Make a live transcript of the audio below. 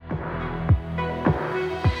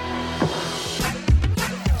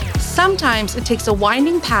sometimes it takes a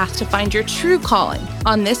winding path to find your true calling.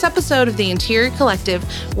 On this episode of the Interior Collective,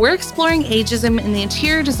 we're exploring ageism in the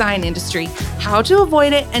interior design industry, how to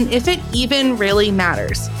avoid it, and if it even really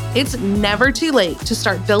matters. It's never too late to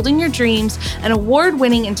start building your dreams, and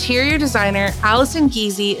award-winning interior designer Alison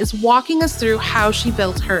Giese is walking us through how she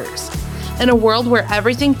built hers. In a world where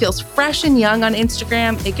everything feels fresh and young on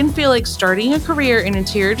Instagram, it can feel like starting a career in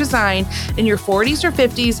interior design in your 40s or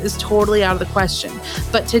 50s is totally out of the question.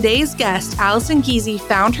 But today's guest, Alison Giese,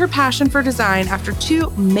 found her passion for design after 2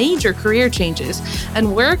 major career changes,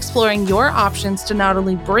 and we're exploring your options to not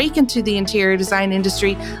only break into the interior design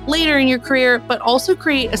industry later in your career, but also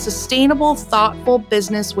create a sustainable, thoughtful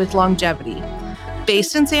business with longevity.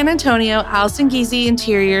 Based in San Antonio, Alison Giese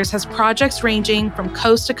Interiors has projects ranging from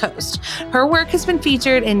coast to coast. Her work has been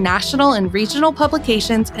featured in national and regional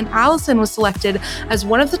publications, and Alison was selected as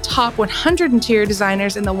one of the top 100 interior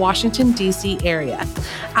designers in the Washington, D.C. area.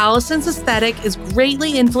 Alison's aesthetic is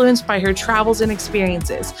greatly influenced by her travels and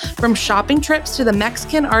experiences. From shopping trips to the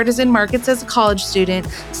Mexican artisan markets as a college student,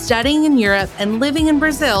 studying in Europe, and living in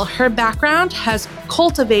Brazil, her background has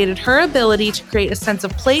cultivated her ability to create a sense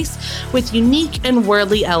of place with unique and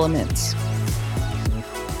worldly elements.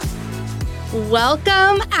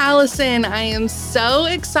 Welcome, Alison. I am so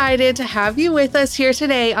excited to have you with us here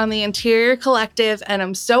today on the Interior Collective, and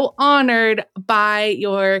I'm so honored by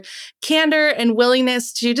your candor and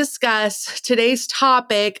willingness to discuss today's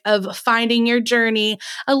topic of finding your journey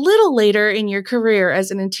a little later in your career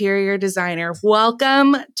as an interior designer.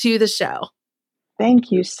 Welcome to the show.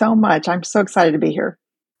 Thank you so much. I'm so excited to be here.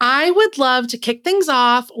 I would love to kick things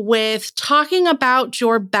off with talking about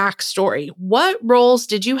your backstory. What roles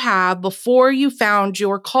did you have before you found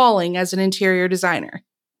your calling as an interior designer?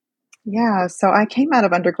 Yeah, so I came out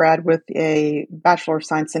of undergrad with a Bachelor of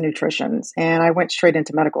Science in Nutrition, and I went straight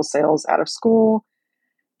into medical sales out of school.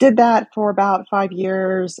 Did that for about 5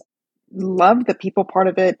 years. Loved the people part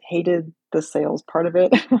of it, hated the sales part of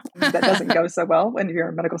it. That doesn't go so well when you're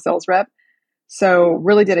a medical sales rep. So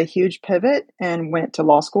really did a huge pivot and went to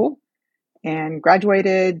law school and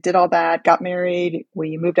graduated, did all that, got married.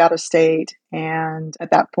 We moved out of state. And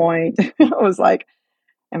at that point, I was like,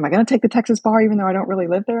 am I going to take the Texas bar even though I don't really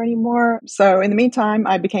live there anymore? So in the meantime,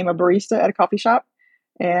 I became a barista at a coffee shop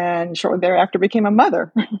and shortly thereafter became a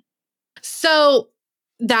mother. So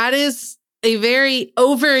that is a very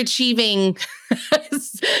overachieving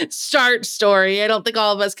start story. I don't think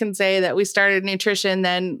all of us can say that we started nutrition,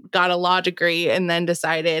 then got a law degree, and then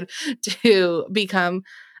decided to become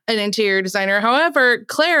an interior designer. However,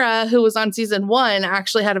 Clara, who was on season 1,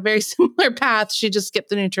 actually had a very similar path. She just skipped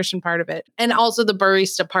the nutrition part of it and also the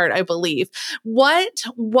barista part, I believe. What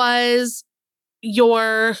was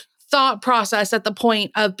your thought process at the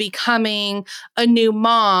point of becoming a new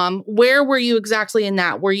mom? Where were you exactly in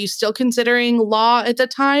that? Were you still considering law at the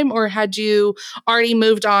time, or had you already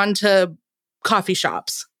moved on to coffee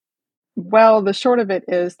shops? Well, the short of it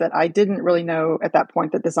is that I didn't really know at that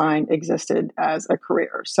point that design existed as a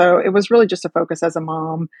career. So it was really just a focus as a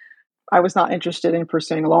mom. I was not interested in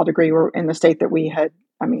pursuing a law degree or in the state that we had,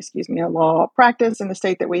 a law practice in the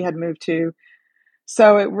state that we had moved to.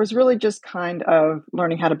 So it was really just kind of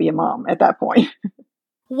learning how to be a mom at that point.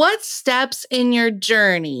 What steps in your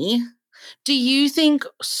journey do you think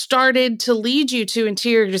started to lead you to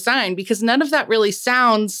interior design? Because none of that really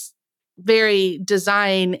sounds very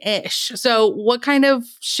design-ish. So what kind of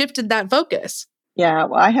shifted that focus? Yeah,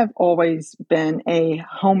 well, I have always been a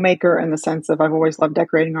homemaker in the sense of I've always loved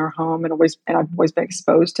decorating our home and I've always been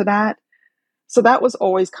exposed to that. So that was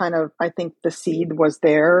always kind of, I think the seed was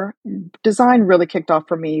there. Design really kicked off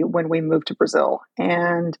for me when we moved to Brazil.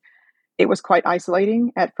 And it was quite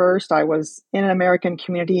isolating at first. I was in an American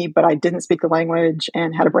community, but I didn't speak the language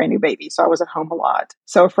and had a brand new baby. So I was at home a lot.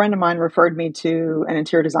 So a friend of mine referred me to an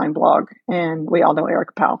interior design blog. And we all know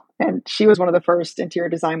Erica Powell. And she was one of the first interior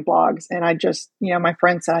design blogs. And I just, my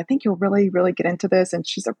friend said, I think you'll really, really get into this. And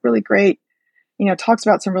she's a really great, talks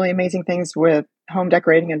about some really amazing things with home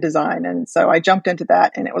decorating and design. And so I jumped into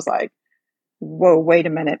that and it was like, whoa, wait a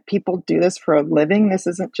minute. People do this for a living. This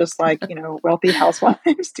isn't just like, wealthy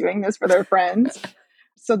housewives doing this for their friends.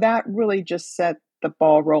 So that really just set the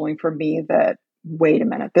ball rolling for me that, wait a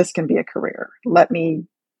minute, this can be a career. Let me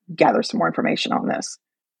gather some more information on this.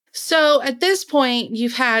 So at this point,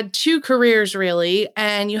 you've had 2 careers really,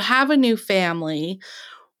 and you have a new family.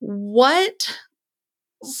 What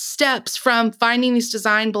steps from finding these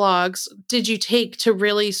design blogs did you take to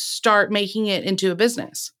really start making it into a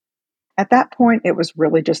business? At that point, it was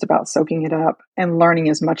really just about soaking it up and learning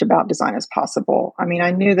as much about design as possible. I mean,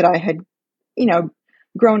 I knew that I had,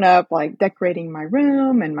 grown up like decorating my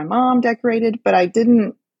room and my mom decorated, but I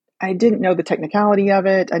I didn't know the technicality of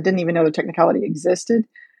it. I didn't even know the technicality existed.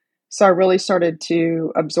 So I really started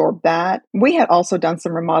to absorb that. We had also done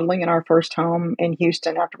some remodeling in our first home in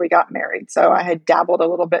Houston after we got married. So I had dabbled a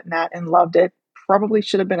little bit in that and loved it. Probably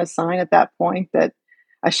should have been a sign at that point that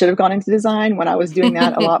I should have gone into design when I was doing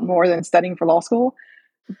that a lot more than studying for law school.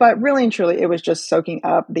 But really and truly, it was just soaking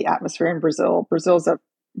up the atmosphere in Brazil. Brazil's a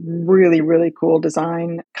really, really cool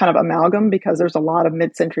design kind of amalgam because there's a lot of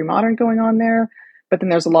mid-century modern going on there, but then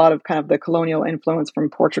there's a lot of kind of the colonial influence from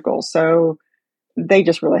Portugal. So they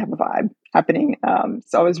just really have a vibe happening.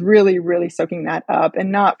 So I was really, really soaking that up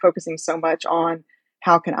and not focusing so much on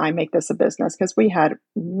how can I make this a business? Because we had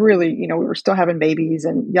really, we were still having babies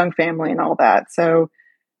and young family and all that. So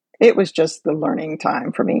it was just the learning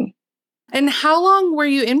time for me. And how long were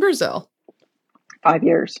you in Brazil? 5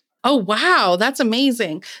 years. Oh, wow. That's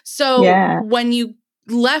amazing. So when you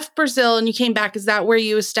left Brazil and you came back, is that where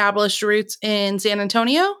you established roots in San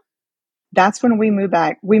Antonio? That's when we moved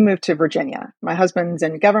back. We moved to Virginia. My husband's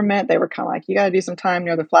in government. They were kind of like, you got to do some time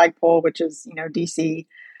near the flagpole, which is, DC.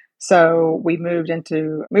 So we moved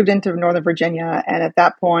into Northern Virginia. And at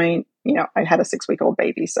that point, I had a 6-week-old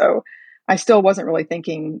baby. So I still wasn't really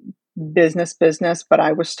thinking business, but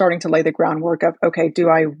I was starting to lay the groundwork of, okay, do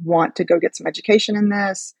I want to go get some education in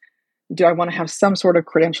this? Do I want to have some sort of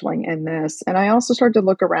credentialing in this? And I also started to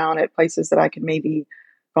look around at places that I could maybe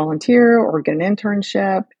volunteer or get an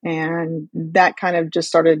internship. And that kind of just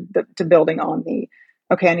started to building on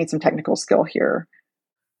okay, I need some technical skill here.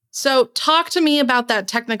 So talk to me about that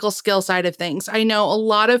technical skill side of things. I know a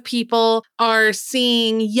lot of people are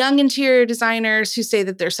seeing young interior designers who say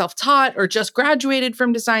that they're self-taught or just graduated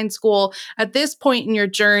from design school. At this point in your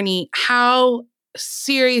journey, how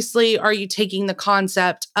seriously are you taking the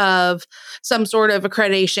concept of some sort of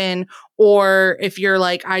accreditation? Or if you're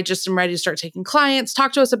like, I just am ready to start taking clients,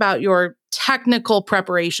 talk to us about your technical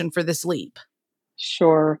preparation for this leap.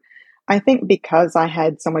 Sure. I think because I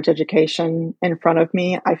had so much education in front of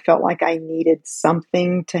me, I felt like I needed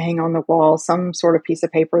something to hang on the wall, some sort of piece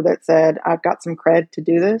of paper that said, I've got some cred to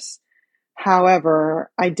do this.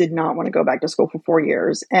 However, I did not want to go back to school for 4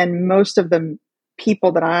 years. And most of the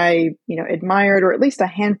people that I, admired, or at least a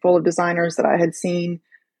handful of designers that I had seen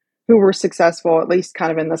who were successful, at least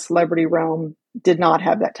kind of in the celebrity realm, did not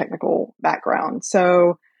have that technical background.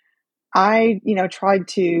 So I, tried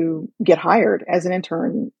to get hired as an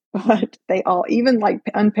intern, but they all, even like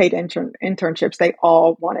unpaid internships, they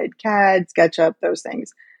all wanted CAD, SketchUp, those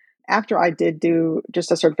things. After I did do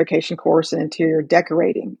just a certification course in interior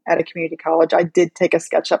decorating at a community college, I did take a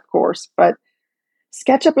SketchUp course, but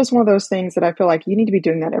SketchUp is one of those things that I feel like you need to be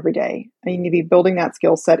doing that every day. You need to be building that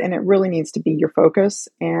skill set, and it really needs to be your focus.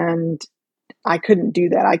 And I couldn't do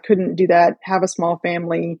that. I couldn't do that, have a small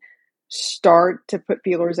family, start to put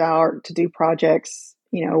feelers out, to do projects,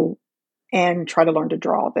 and try to learn to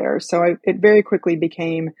draw there. So it very quickly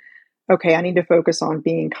became, okay, I need to focus on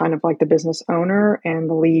being kind of like the business owner and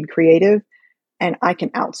the lead creative, and I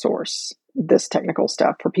can outsource this technical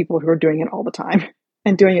stuff for people who are doing it all the time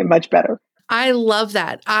and doing it much better. I love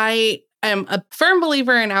that. I am a firm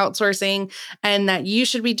believer in outsourcing and that you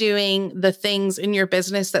should be doing the things in your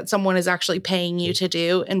business that someone is actually paying you to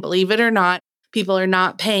do. And believe it or not, people are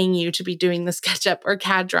not paying you to be doing the SketchUp or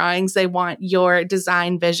CAD drawings. They want your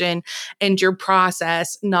design vision and your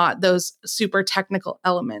process, not those super technical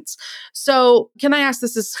elements. So can I ask,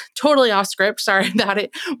 this is totally off script, sorry about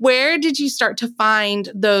it. Where did you start to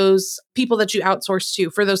find those people that you outsourced to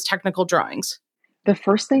for those technical drawings? The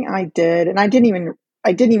first thing I did, and I didn't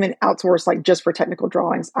even outsource like just for technical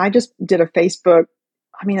drawings. I just did a Facebook.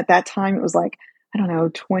 I mean, at that time it was like, I don't know,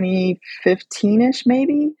 2015-ish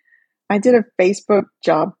maybe. I did a Facebook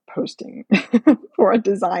job posting for a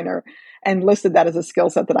designer and listed that as a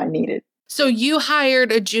skill set that I needed. So you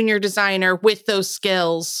hired a junior designer with those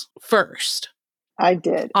skills first. I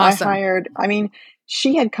did. Awesome.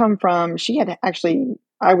 She had actually,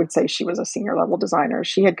 I would say she was a senior level designer.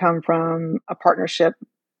 She had come from a partnership,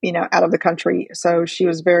 out of the country. So she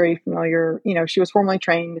was very familiar, she was formally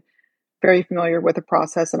trained, very familiar with the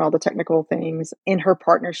process and all the technical things. In her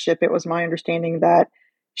partnership, it was my understanding that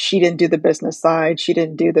she didn't do the business side. She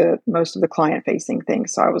didn't do most of the client facing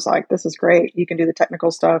things. So I was like, this is great. You can do the technical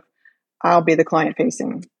stuff. I'll be the client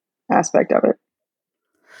facing aspect of it.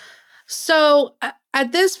 So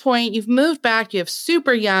at this point, you've moved back, you have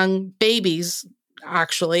super young babies,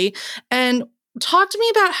 actually. And talk to me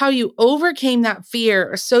about how you overcame that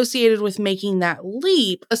fear associated with making that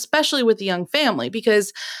leap, especially with a young family,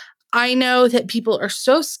 because I know that people are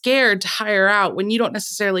so scared to hire out when you don't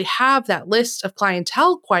necessarily have that list of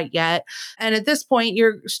clientele quite yet. And at this point,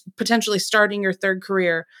 you're potentially starting your third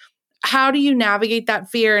career. How do you navigate that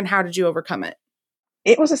fear and how did you overcome it?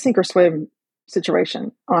 It was a sink or swim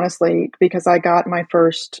situation, honestly, because I got my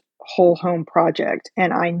first whole home project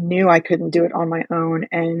and I knew I couldn't do it on my own.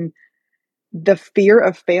 And the fear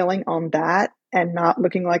of failing on that and not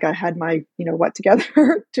looking like I had my, what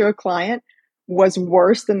together to a client was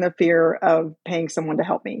worse than the fear of paying someone to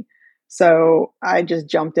help me. So I just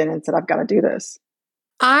jumped in and said, I've got to do this.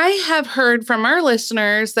 I have heard from our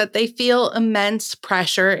listeners that they feel immense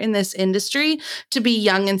pressure in this industry to be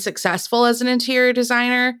young and successful as an interior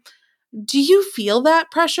designer. Do you feel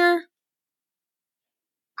that pressure?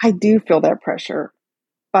 I do feel that pressure,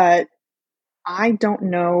 but I don't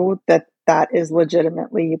know that that is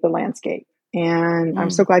legitimately the landscape. And I'm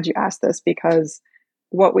so glad you asked this because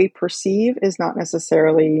what we perceive is not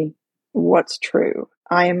necessarily what's true.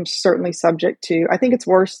 I am certainly subject to, I think it's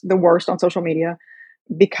the worst on social media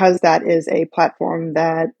because that is a platform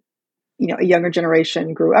that, a younger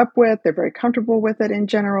generation grew up with. They're very comfortable with it in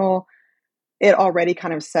general. It already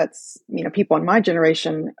kind of sets, people in my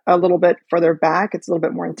generation a little bit further back. It's a little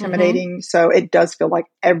bit more intimidating. Mm-hmm. So it does feel like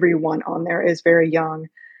everyone on there is very young.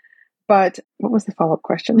 But what was the follow-up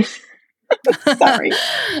question? Sorry.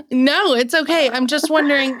 No, it's okay. I'm just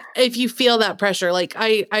wondering if you feel that pressure. Like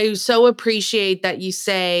I so appreciate that you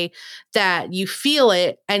say that you feel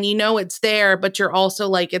it and you know it's there, but you're also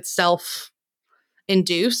like it's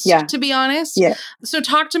self-induced, to be honest. Yeah. So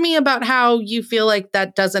talk to me about how you feel like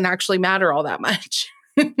that doesn't actually matter all that much.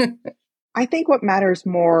 I think what matters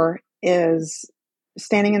more is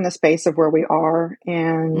standing in the space of where we are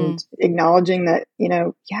and acknowledging that,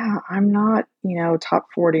 I'm not, top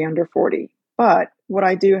 40 under 40, but what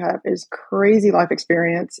I do have is crazy life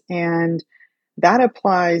experience. And that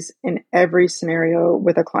applies in every scenario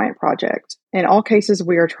with a client project. In all cases,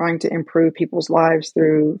 we are trying to improve people's lives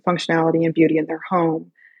through functionality and beauty in their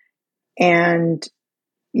home. And,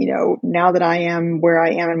 now that I am where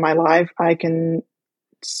I am in my life, I can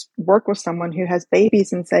work with someone who has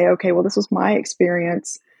babies and say, okay, well, this was my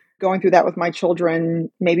experience going through that with my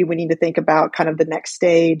children. Maybe we need to think about kind of the next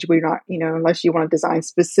stage. We're not, unless you want to design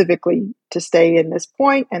specifically to stay in this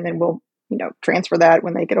point, and then we'll, transfer that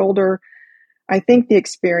when they get older. I think the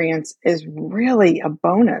experience is really a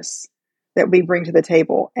bonus that we bring to the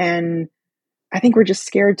table. And I think we're just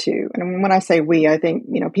scared to. And when I say we, I think,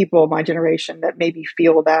 people of my generation that maybe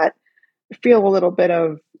feel a little bit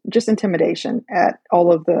of just intimidation at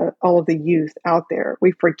all of the youth out there.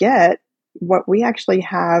 We forget what we actually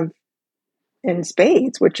have in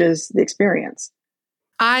spades, which is the experience.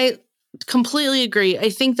 I completely agree. I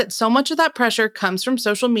think that so much of that pressure comes from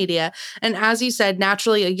social media. And as you said,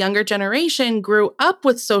 naturally, a younger generation grew up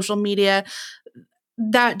with social media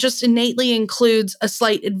that just innately includes a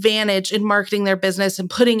slight advantage in marketing their business and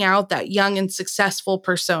putting out that young and successful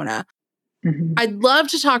persona. Mm-hmm. I'd love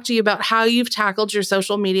to talk to you about how you've tackled your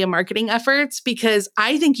social media marketing efforts because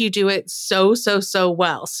I think you do it so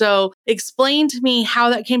well. So explain to me how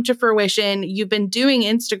that came to fruition. You've been doing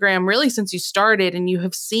Instagram really since you started and you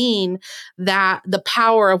have seen that the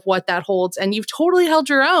power of what that holds. And you've totally held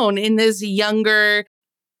your own in this younger,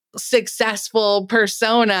 successful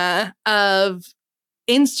persona of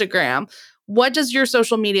Instagram. What does your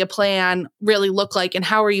social media plan really look like and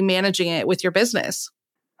how are you managing it with your business?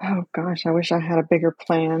 Oh gosh, I wish I had a bigger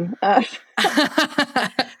plan.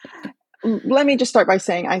 Let me just start by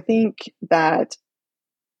saying, I think that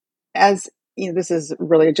this is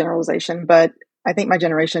really a generalization, but I think my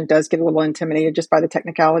generation does get a little intimidated just by the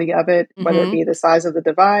technicality of it, whether it be the size of the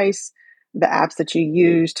device, the apps that you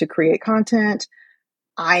use to create content.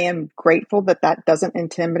 I am grateful that that doesn't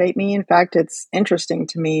intimidate me. In fact, it's interesting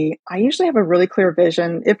to me. I usually have a really clear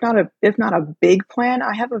vision, if not a big plan.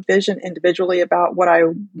 I have a vision individually about what I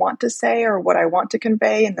want to say or what I want to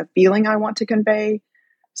convey and the feeling I want to convey.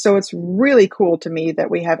 So it's really cool to me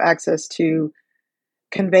that we have access to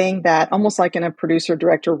conveying that almost like in a producer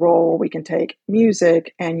director role. We can take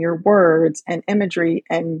music and your words and imagery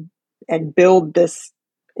and build this,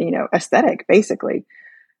 aesthetic basically.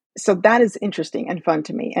 So that is interesting and fun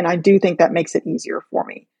to me. And I do think that makes it easier for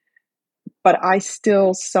me. But I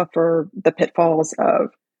still suffer the pitfalls of,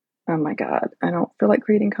 oh my God, I don't feel like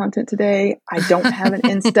creating content today. I don't have an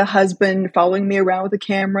Insta husband following me around with a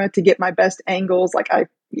camera to get my best angles. Like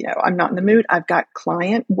I'm not in the mood. I've got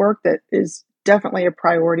client work that is definitely a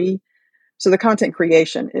priority. So the content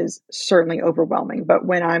creation is certainly overwhelming. But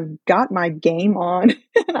when I've got my game on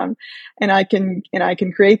and I can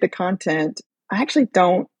create the content, I actually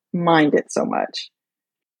don't mind it so much.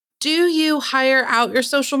 Do you hire out your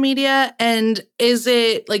social media and is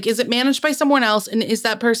it managed by someone else and is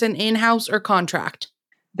that person in-house or contract?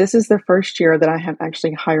 This is the first year that I have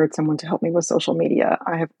actually hired someone to help me with social media.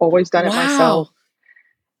 I have always done it myself, Wow.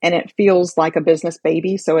 and it feels like a business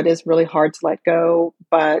baby. So it is really hard to let go.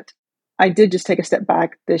 But I did just take a step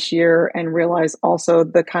back this year and realize also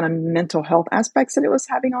the kind of mental health aspects that it was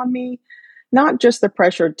having on me, not just the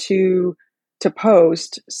pressure to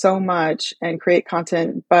post so much and create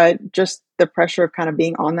content, but just the pressure of kind of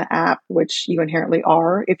being on the app, which you inherently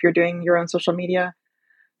are if you're doing your own social media.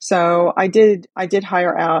 So I did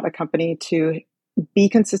hire out a company to be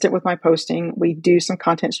consistent with my posting. We do some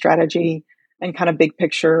content strategy and kind of big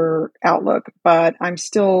picture outlook, but I'm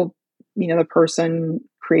still, the person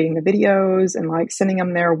creating the videos and like sending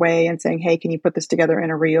them their way and saying, "Hey, can you put this together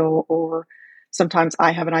in a reel?" Or sometimes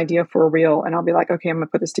I have an idea for a reel and I'll be like, "Okay, I'm going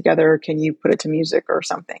to put this together. Can you put it to music or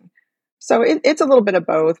something?" So it's a little bit of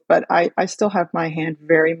both, but I still have my hand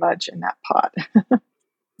very much in that pot.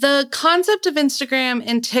 The concept of Instagram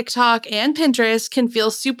and TikTok and Pinterest can feel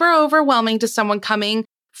super overwhelming to someone coming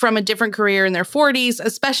from a different career in their 40s,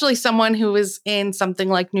 especially someone who is in something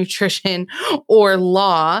like nutrition or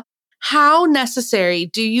law. How necessary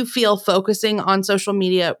do you feel focusing on social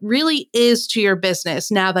media really is to your business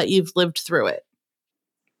now that you've lived through it?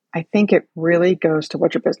 I think it really goes to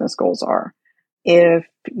what your business goals are. If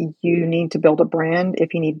you need to build a brand,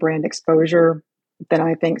 if you need brand exposure, then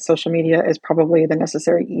I think social media is probably the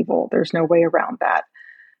necessary evil. There's no way around that.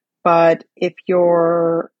 But if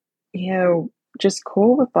you're, just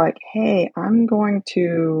cool with like, "Hey, I'm going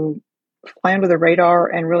to fly under the radar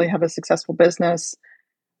and really have a successful business.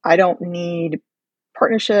 I don't need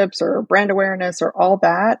partnerships or brand awareness or all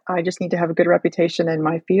that. I just need to have a good reputation in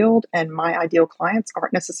my field, and my ideal clients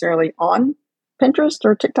aren't necessarily on Pinterest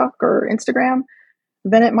or TikTok or Instagram,"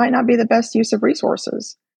 then it might not be the best use of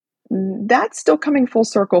resources. That's still coming full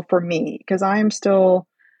circle for me because I am still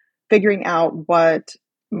figuring out what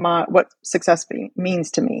success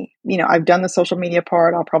means to me. I've done the social media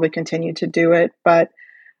part. I'll probably continue to do it, but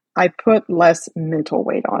I put less mental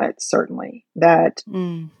weight on it, certainly. That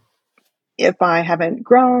Mm. if I haven't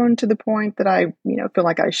grown to the point that I, feel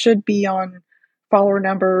like I should be on follower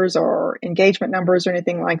numbers or engagement numbers or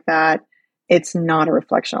anything like that, it's not a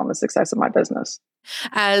reflection on the success of my business.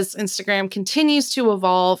 As Instagram continues to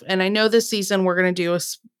evolve, and I know this season we're going to do a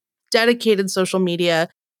dedicated social media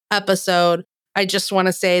episode. I just want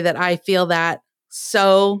to say that I feel that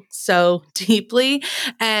so deeply,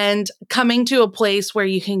 and coming to a place where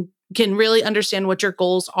you can really understand what your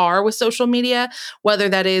goals are with social media, whether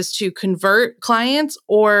that is to convert clients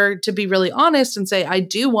or to be really honest and say, I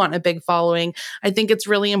do want a big following. I think it's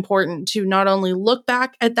really important to not only look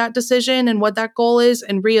back at that decision and what that goal is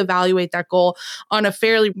and reevaluate that goal on a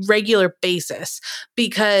fairly regular basis,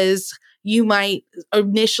 because you might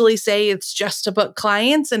initially say it's just to book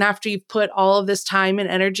clients. And after you've put all of this time and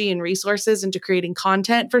energy and resources into creating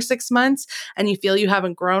content for 6 months and you feel you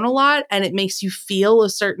haven't grown a lot and it makes you feel a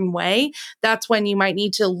certain way, that's when you might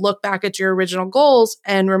need to look back at your original goals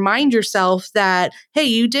and remind yourself that, hey,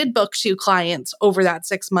 you did book 2 clients over that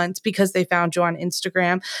 6 months because they found you on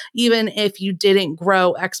Instagram, even if you didn't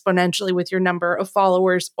grow exponentially with your number of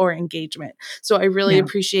followers or engagement. So I really Yeah.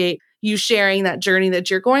 appreciate you sharing that journey that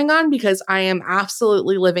you're going on because I am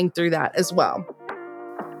absolutely living through that as well.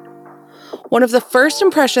 One of the first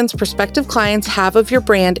impressions prospective clients have of your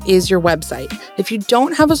brand is your website. If you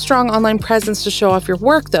don't have a strong online presence to show off your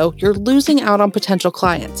work, though, you're losing out on potential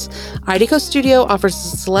clients. IDECO Studio offers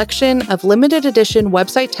a selection of limited edition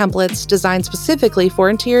website templates designed specifically for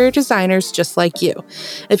interior designers just like you.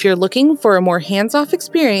 If you're looking for a more hands-off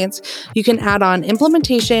experience, you can add on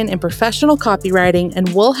implementation and professional copywriting, and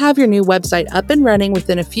we'll have your new website up and running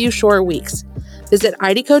within a few short weeks. Visit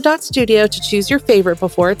ideco.studio to choose your favorite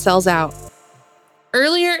before it sells out.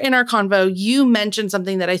 Earlier in our convo, you mentioned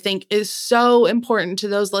something that I think is so important to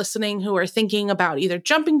those listening who are thinking about either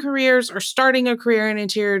jumping careers or starting a career in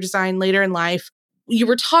interior design later in life. You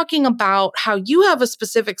were talking about how you have a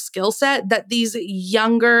specific skill set that these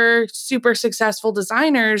younger, super successful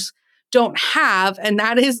designers don't have, and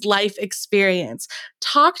that is life experience.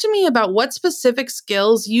 Talk to me about what specific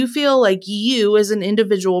skills you feel like you as an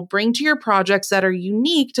individual bring to your projects that are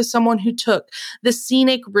unique to someone who took the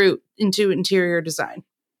scenic route into interior design.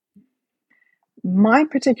 My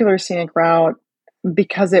particular scenic route,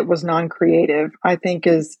 because it was non-creative, I think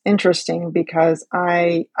is interesting because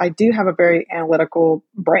I do have a very analytical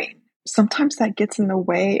brain. Sometimes that gets in the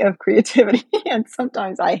way of creativity, and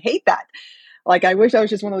sometimes I hate that. Like, I wish I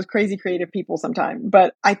was just one of those crazy creative people sometime.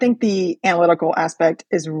 But I think the analytical aspect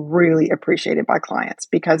is really appreciated by clients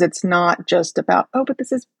because it's not just about, "Oh, but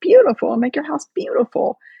this is beautiful. Make your house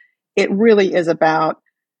beautiful." It really is about,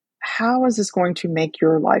 how is this going to make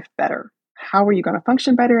your life better? how are you going to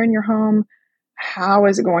function better in your home? How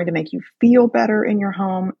is it going to make you feel better in your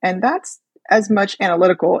home? And that's as much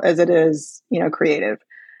analytical as it is, creative.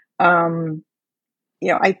 Um,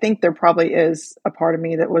 I think there probably is a part of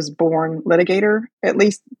me that was born litigator. At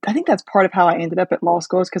least I think that's part of how I ended up at law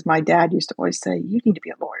school, is because my dad used to always say, you need to be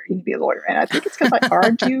a lawyer. You need to be a lawyer. And I think it's because I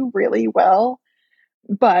argue really well.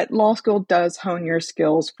 But law school does hone your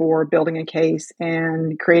skills for building a case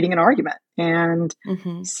and creating an argument. And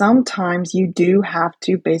sometimes you do have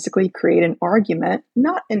to basically create an argument,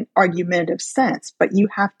 not in argumentative sense, but you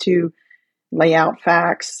have to lay out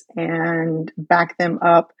facts and back them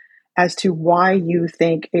up as to why you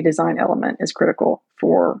think a design element is critical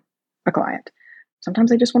for a client. Sometimes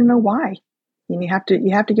they just want to know why. And you have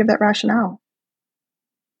to give that rationale.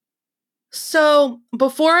 So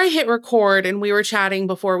before I hit record and we were chatting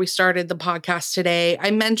before we started the podcast today, I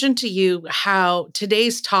mentioned to you how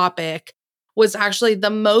today's topic was actually the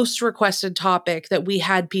most requested topic that we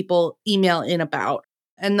had people email in about.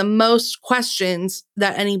 And the most questions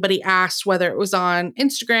that anybody asked, whether it was on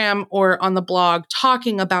Instagram or on the blog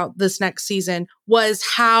talking about this next season, was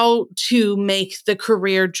how to make the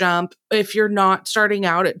career jump if you're not starting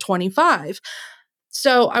out at 25.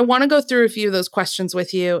 So I want to go through a few of those questions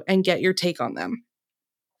with you and get your take on them.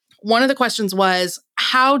 One of the questions was,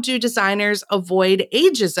 how do designers avoid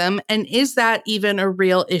ageism? And is that even a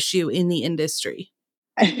real issue in the industry?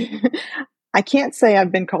 I can't say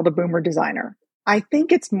I've been called a boomer designer. I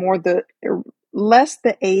think it's more less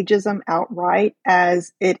the ageism outright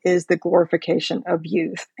as it is the glorification of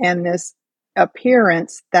youth and this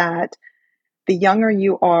appearance that the younger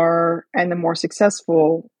you are and the more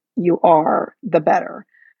successful you are, the better.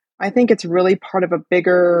 I think it's really part of a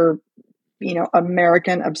bigger,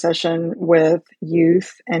 American obsession with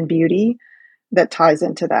youth and beauty that ties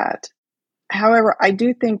into that. However, I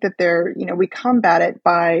do think that we combat it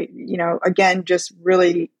by, again, just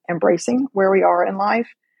really embracing where we are in life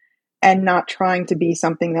and not trying to be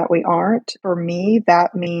something that we aren't. For me,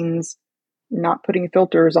 that means not putting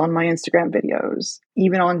filters on my Instagram videos,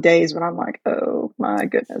 even on days when I'm like, oh my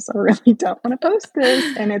goodness, I really don't want to post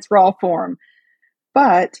this in its raw form.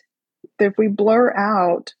 But if we blur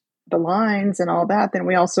out the lines and all that, then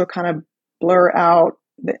we also kind of blur out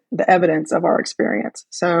the evidence of our experience.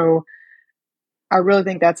 So I really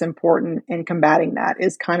think that's important in combating that,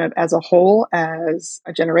 is kind of as a whole, as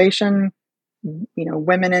a generation,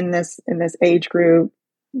 women in this age group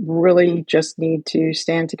really just need to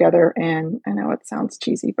stand together. And I know it sounds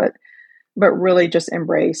cheesy, but really just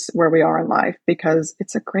embrace where we are in life, because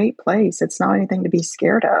it's a great place. It's not anything to be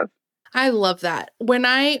scared of. I love that. When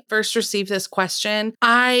I first received this question,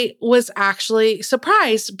 I was actually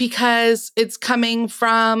surprised because it's coming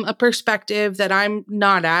from a perspective that I'm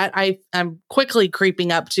not at. I'm quickly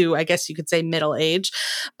creeping up to, I guess you could say, middle age,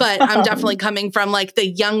 but I'm definitely coming from like the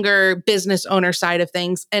younger business owner side of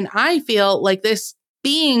things. And I feel like this,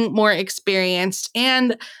 being more experienced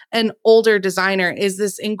and an older designer, is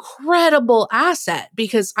this incredible asset,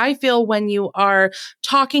 because I feel when you are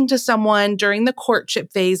talking to someone during the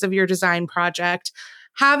courtship phase of your design project,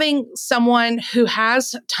 having someone who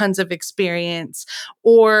has tons of experience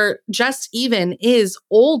or just even is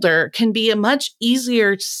older can be a much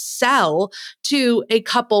easier sell to a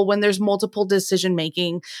couple when there's multiple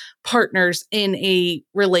decision-making partners in a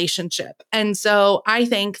relationship. And so I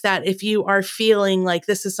think that if you are feeling like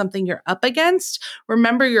this is something you're up against,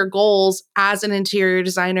 remember your goals as an interior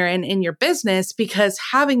designer and in your business, because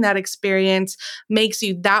having that experience makes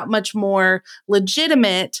you that much more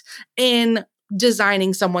legitimate in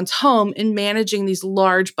designing someone's home and managing these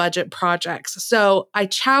large budget projects. So I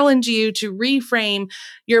challenge you to reframe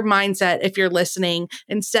your mindset if you're listening.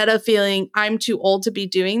 Instead of feeling I'm too old to be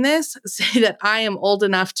doing this, say that I am old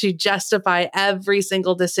enough to justify every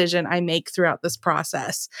single decision I make throughout this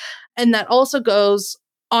process. And that also goes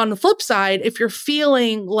on the flip side. If you're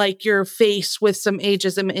feeling like you're faced with some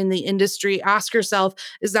ageism in the industry, ask yourself,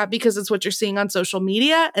 is that because it's what you're seeing on social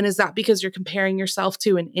media? And is that because you're comparing yourself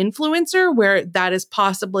to an influencer where that is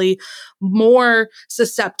possibly more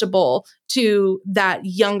susceptible to that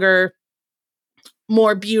younger,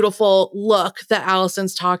 more beautiful look that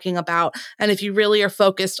Alison's talking about? And if you really are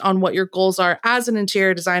focused on what your goals are as an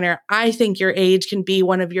interior designer, I think your age can be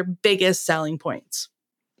one of your biggest selling points.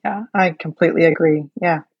 Yeah, I completely agree.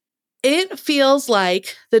 Yeah. It feels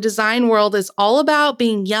like the design world is all about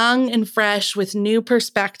being young and fresh with new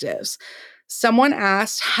perspectives. Someone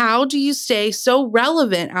asked, how do you stay so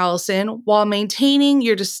relevant, Alison, while maintaining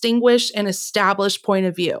your distinguished and established point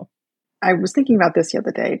of view? I was thinking about this the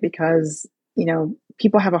other day because,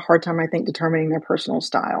 people have a hard time, I think, determining their personal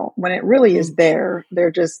style when it really is there.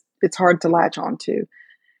 It's hard to latch onto.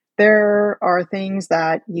 there are things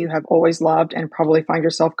that you have always loved and probably find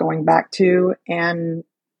yourself going back to. And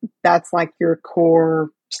that's like your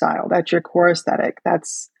core style. That's your core aesthetic.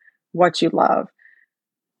 That's what you love.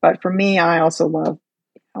 But for me, I also love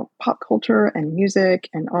pop culture and music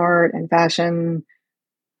and art and fashion,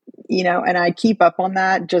 and I keep up on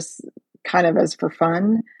that just kind of as for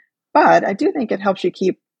fun. But I do think it helps you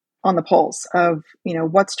keep on the pulse of,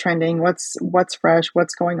 what's trending, what's fresh,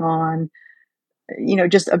 what's going on,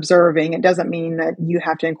 just observing. It doesn't mean that you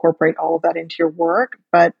have to incorporate all of that into your work,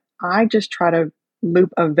 but I just try to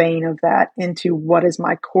loop a vein of that into what is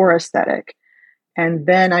my core aesthetic. And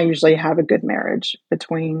then I usually have a good marriage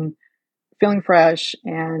between feeling fresh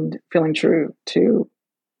and feeling true to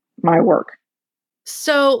my work.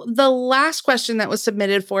 So, the last question that was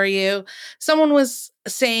submitted for you, someone was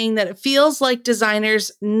saying that it feels like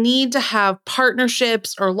designers need to have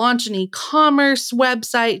partnerships or launch an e-commerce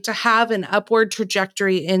website to have an upward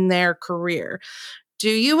trajectory in their career. Do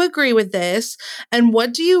you agree with this? And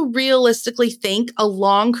what do you realistically think a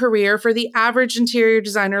long career for the average interior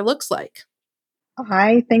designer looks like?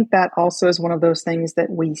 I think that also is one of those things that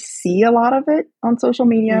we see a lot of it on social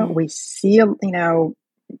media. We see,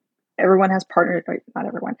 everyone has partners, not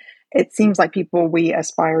everyone. It seems like people we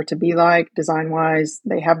aspire to be like design wise,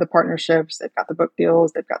 they have the partnerships, they've got the book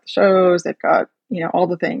deals, they've got the shows, they've got, all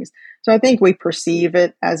the things. So I think we perceive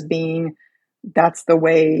it as being that's the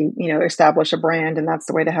way, establish a brand and that's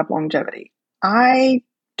the way to have longevity. I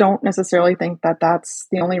don't necessarily think that that's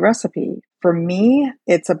the only recipe. For me,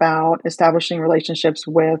 it's about establishing relationships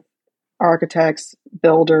with architects,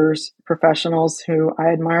 builders, professionals who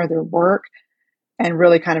I admire their work and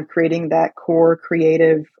really kind of creating that core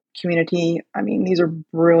creative community. I mean, these are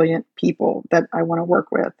brilliant people that I want to work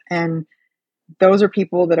with. And those are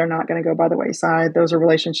people that are not going to go by the wayside. Those are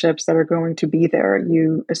relationships that are going to be there.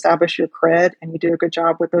 You establish your cred and you do a good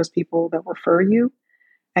job with those people that refer you,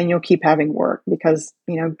 and you'll keep having work because,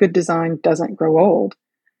 good design doesn't grow old.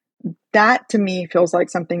 That to me feels like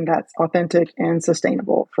something that's authentic and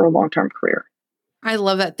sustainable for a long-term career. I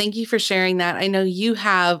love that. Thank you for sharing that. I know you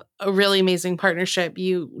have a really amazing partnership.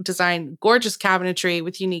 You design gorgeous cabinetry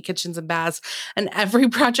with unique kitchens and baths. And every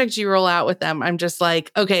project you roll out with them, I'm just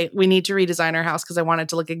like, okay, we need to redesign our house because I want it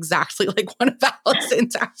to look exactly like one of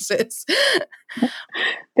Alison's houses.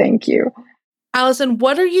 Thank you. Alison,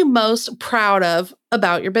 what are you most proud of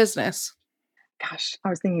about your business? Gosh, I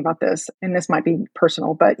was thinking about this, and this might be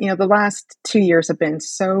personal, but the last 2 years have been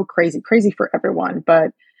so crazy for everyone.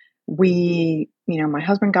 But my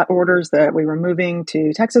husband got orders that we were moving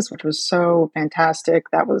to Texas, which was so fantastic.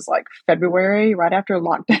 That was like February, right after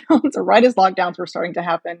lockdowns, or right as lockdowns were starting to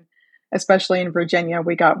happen, especially in Virginia.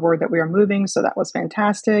 We got word that we were moving, so that was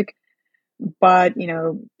fantastic. But,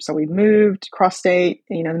 so we moved cross state,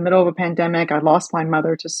 in the middle of a pandemic. I lost my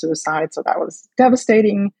mother to suicide, so that was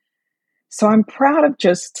devastating. So I'm proud of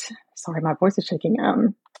sorry, my voice is shaking.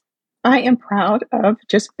 I am proud of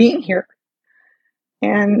just being here.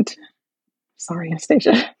 And sorry,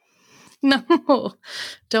 Anastasia. No,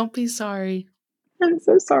 don't be sorry. I'm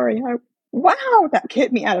so sorry. Wow, that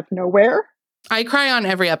hit me out of nowhere. I cry on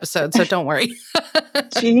every episode, so don't worry.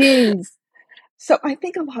 Jeez. So I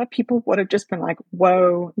think a lot of people would have just been like,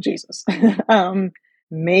 whoa, Jesus.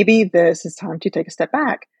 Maybe this is time to take a step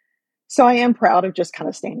back. So I am proud of just kind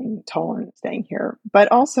of standing tall and staying here,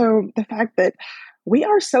 but also the fact that we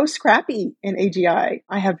are so scrappy in AGI.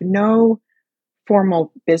 I have no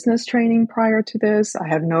formal business training prior to this. I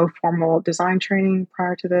have no formal design training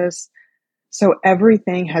prior to this. So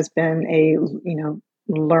everything has been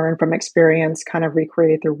learn from experience, kind of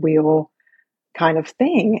recreate the wheel kind of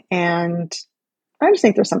thing. And I just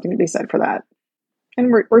think there's something to be said for that.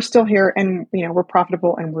 And we're still here, and we're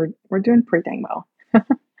profitable, and we're doing pretty dang well.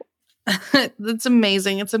 That's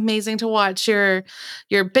amazing. It's amazing to watch your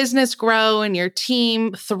business grow and your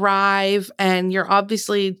team thrive, and you're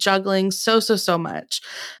obviously juggling so much.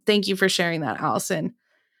 Thank you for sharing that, Alison.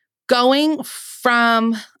 Going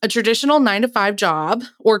from a traditional 9-to-5 job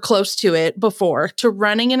or close to it before to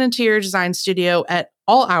running an interior design studio at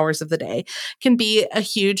all hours of the day can be a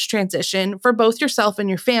huge transition for both yourself and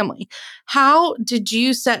your family. How did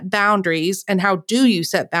you set boundaries, and how do you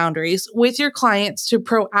set boundaries with your clients to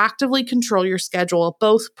proactively control your schedule,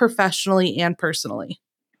 both professionally and personally?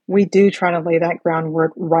 We do try to lay that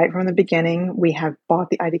groundwork right from the beginning. We have bought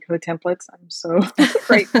the ID code templates. I'm so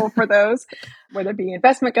grateful for those, whether it be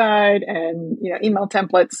investment guide and email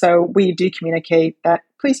templates. So we do communicate that.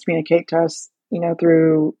 Please communicate to us,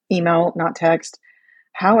 through email, not text.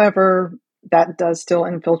 However, that does still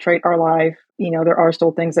infiltrate our life. There are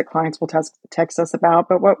still things that clients will text us about,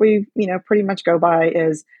 but what we pretty much go by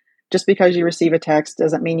is just because you receive a text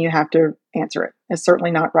doesn't mean you have to answer it. It's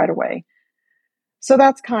certainly not right away. So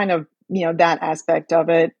that's kind of, that aspect of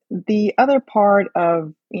it. The other part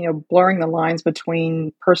of, blurring the lines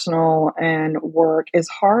between personal and work is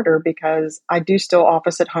harder because I do still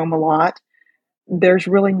office at home a lot. There's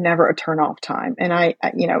really never a turn off time. And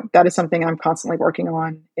that is something I'm constantly working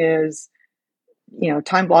on is,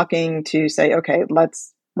 time blocking to say, okay,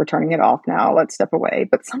 we're turning it off now. Let's step away.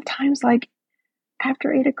 But sometimes like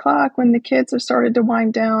after 8 o'clock when the kids have started to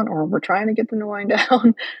wind down or we're trying to get them to wind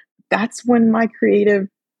down, that's when my creative,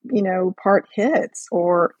 part hits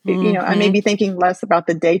or, I may be thinking less about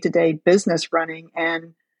the day-to-day business running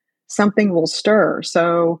and something will stir.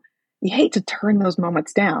 So you hate to turn those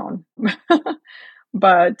moments down.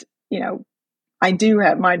 But, I do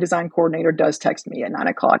have my design coordinator does text me at 9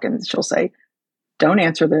 o'clock and she'll say, don't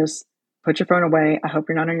answer this, put your phone away. I hope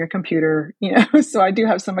you're not on your computer, so I do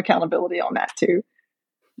have some accountability on that too.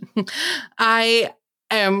 I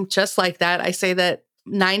am just like that. I say that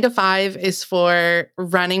 9 to 5 is for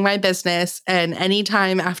running my business, and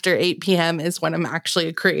anytime after 8 p.m. is when I'm actually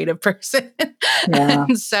a creative person. Yeah.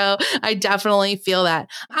 And so I definitely feel that.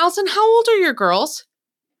 Alison, how old are your girls?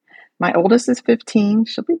 My oldest is 15.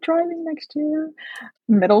 She'll be driving next year.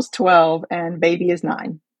 Middle's 12 and baby is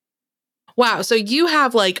 9. Wow. So you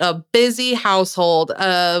have like a busy household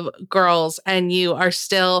of girls and you are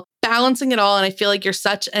still balancing it all. And I feel like you're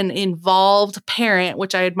such an involved parent,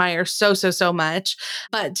 which I admire so, so, so much.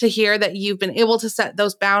 But to hear that you've been able to set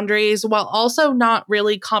those boundaries while also not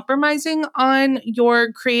really compromising on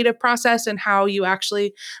your creative process and how you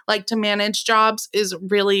actually like to manage jobs is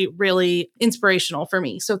really, really inspirational for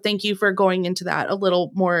me. So thank you for going into that a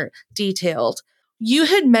little more detailed. You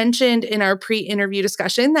had mentioned in our pre-interview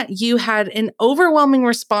discussion that you had an overwhelming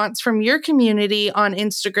response from your community on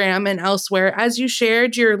Instagram and elsewhere as you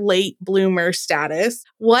shared your late bloomer status.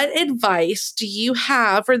 What advice do you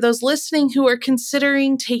have for those listening who are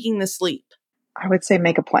considering taking this leap? I would say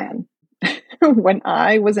make a plan. When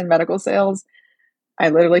I was in medical sales, I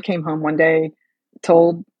literally came home one day,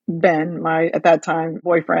 told Ben, my at that time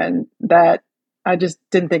boyfriend, that I just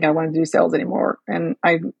didn't think I wanted to do sales anymore. And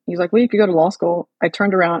he's like, well, you could go to law school. I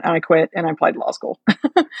turned around and I quit and I applied to law school.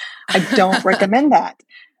 I don't recommend that.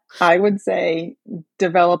 I would say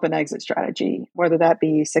develop an exit strategy, whether that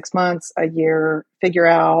be 6 months, a year, figure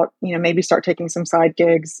out, maybe start taking some side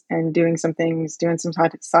gigs and doing some things, doing some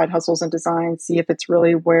side hustles and design, see if it's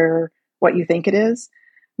really what you think it is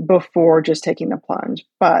before just taking the plunge.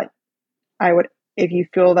 But if you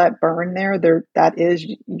feel that burn there, that is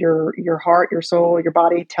your heart, your soul, your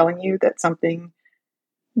body telling you that something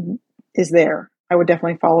is there. I would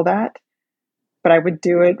definitely follow that, but I would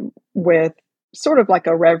do it with sort of like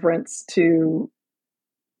a reverence to,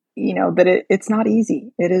 that it's not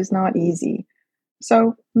easy. It is not easy.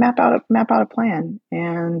 So map out a plan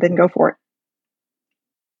and then go for it.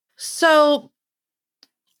 So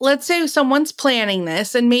let's say someone's planning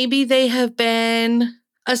this and maybe they have been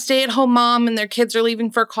a stay-at-home mom and their kids are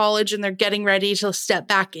leaving for college and they're getting ready to step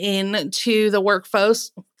back into the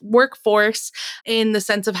workforce in the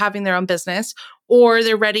sense of having their own business, or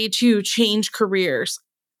they're ready to change careers.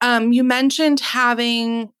 You mentioned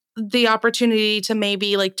having the opportunity to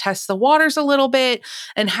maybe like test the waters a little bit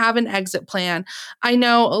and have an exit plan. I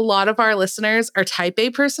know a lot of our listeners are type A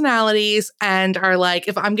personalities and are like,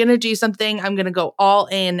 if I'm going to do something, I'm going to go all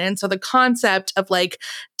in. And so the concept of like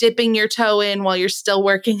dipping your toe in while you're still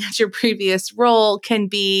working at your previous role can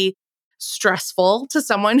be stressful to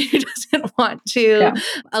someone who doesn't want to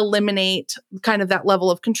eliminate kind of that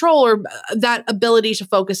level of control or that ability to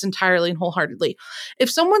focus entirely and wholeheartedly.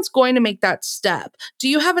 If someone's going to make that step, do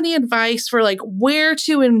you have any advice for like where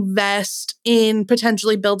to invest in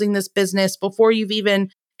potentially building this business before you've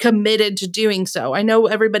even committed to doing so? I know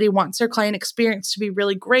everybody wants their client experience to be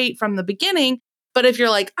really great from the beginning, but if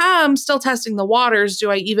you're like, I'm still testing the waters,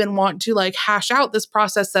 do I even want to like hash out this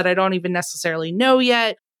process that I don't even necessarily know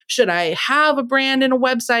yet? Should I have a brand and a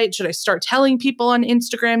website? Should I start telling people on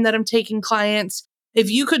Instagram that I'm taking clients?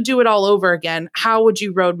 If you could do it all over again, how would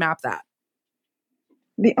you roadmap that?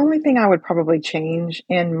 The only thing I would probably change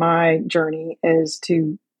in my journey is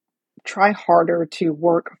to try harder to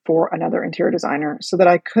work for another interior designer so that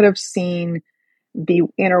I could have seen the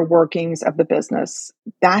inner workings of the business.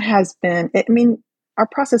 That has been, our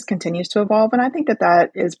process continues to evolve. And I think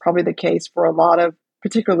that is probably the case for a lot of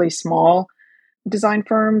particularly small design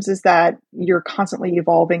firms, is that you're constantly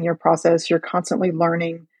evolving your process. You're constantly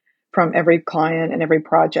learning from every client and every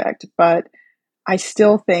project. But I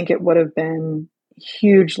still think it would have been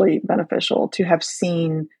hugely beneficial to have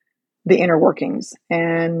seen the inner workings.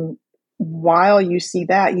 And while you see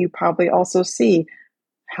that, you probably also see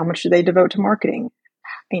how much do they devote to marketing?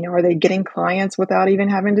 Are they getting clients without even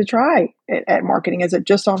having to try at marketing? Is it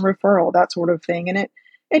just on referral, that sort of thing? And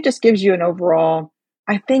it just gives you an overall,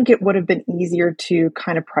 I think it would have been easier to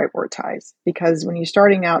kind of prioritize, because when you're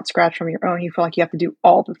starting out scratch from your own, you feel like you have to do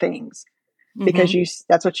all the things because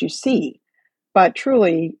that's what you see. But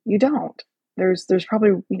truly, you don't. There's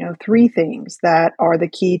probably, 3 things that are the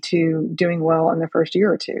key to doing well in the first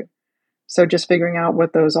year or two. So just figuring out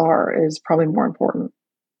what those are is probably more important.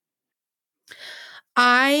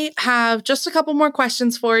 I have just a couple more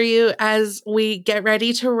questions for you as we get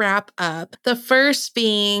ready to wrap up. The first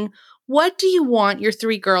being, what do you want your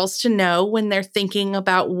 3 girls to know when they're thinking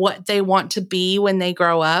about what they want to be when they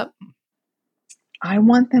grow up? I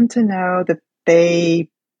want them to know that they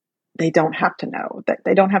don't have to know, that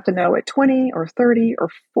they don't have to know at 20 or 30 or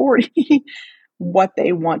 40 what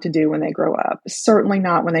they want to do when they grow up. Certainly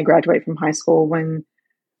not when they graduate from high school, when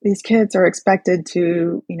these kids are expected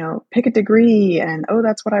to, pick a degree and, oh,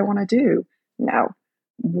 that's what I want to do. No,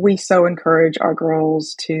 we so encourage our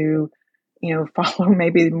girls to, follow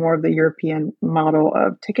maybe more of the European model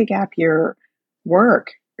of take a gap year,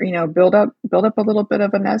 work, build up a little bit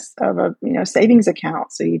of a nest of a, savings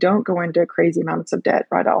account. So you don't go into crazy amounts of debt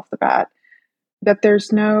right off the bat. That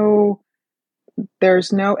there's no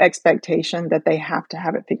expectation that they have to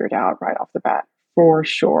have it figured out right off the bat, for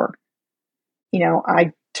sure.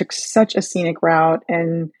 I took such a scenic route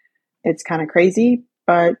and it's kind of crazy,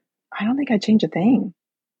 but I don't think I'd change a thing.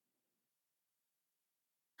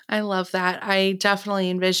 I love that. I definitely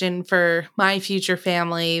envision for my future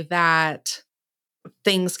family that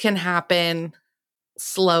things can happen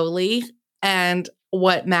slowly, and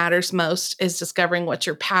what matters most is discovering what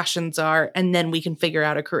your passions are, and then we can figure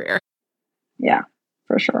out a career. Yeah,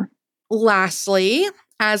 for sure. Lastly,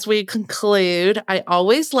 as we conclude, I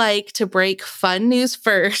always like to break fun news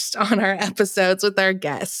first on our episodes with our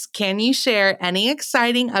guests. Can you share any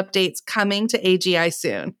exciting updates coming to AGI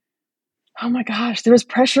soon? Oh my gosh, there was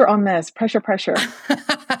pressure on this. Pressure.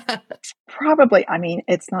 Probably,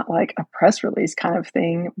 it's not like a press release kind of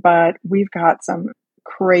thing, but we've got some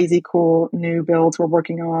crazy cool new builds we're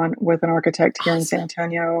working on with an architect here in San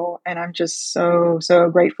Antonio. And I'm just so, so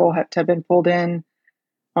grateful to have been pulled in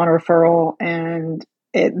on a referral. And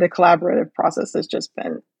the collaborative process has just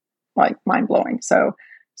been like mind blowing. So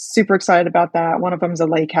super excited about that. One of them is a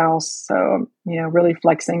lake house. So, really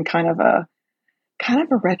flexing kind of a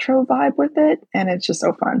retro vibe with it. And it's just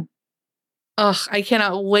so fun. Oh, I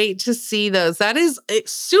cannot wait to see those. That is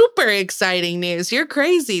super exciting news. You're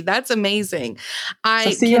crazy. That's amazing.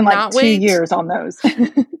 So see you in like 2 years on those.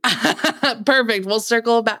 Perfect. We'll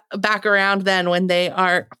circle back around then when they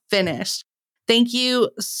are finished. Thank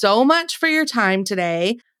you so much for your time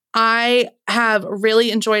today. I have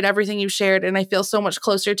really enjoyed everything you shared, and I feel so much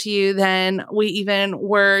closer to you than we even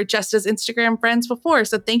were just as Instagram friends before.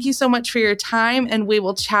 So thank you so much for your time, and we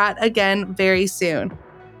will chat again very soon.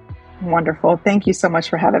 Wonderful. Thank you so much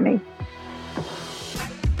for having me.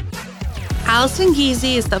 Alison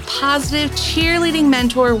Giese is the positive cheerleading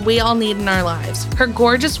mentor we all need in our lives. Her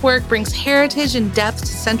gorgeous work brings heritage and depth to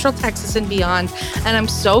Central Texas and beyond, and I'm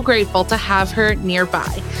so grateful to have her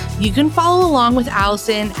nearby. You can follow along with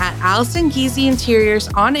Alison at Alison Giese Interiors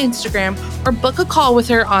on Instagram or book a call with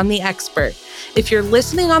her on The Expert. If you're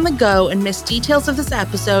listening on the go and missed details of this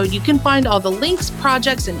episode, you can find all the links,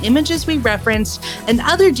 projects, and images we referenced and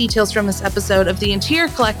other details from this episode of The Interior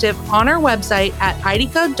Collective on our website at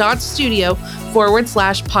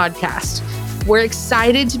idco.studio/podcast. We're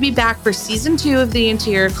excited to be back for season 2 of The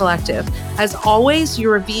Interior Collective. As always,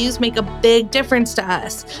 your reviews make a big difference to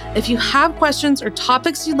us. If you have questions or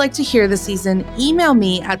topics you'd like to hear this season, email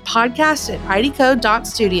me at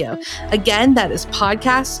podcast@idco.studio. Again, that is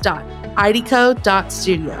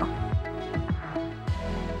podcast.idco.studio.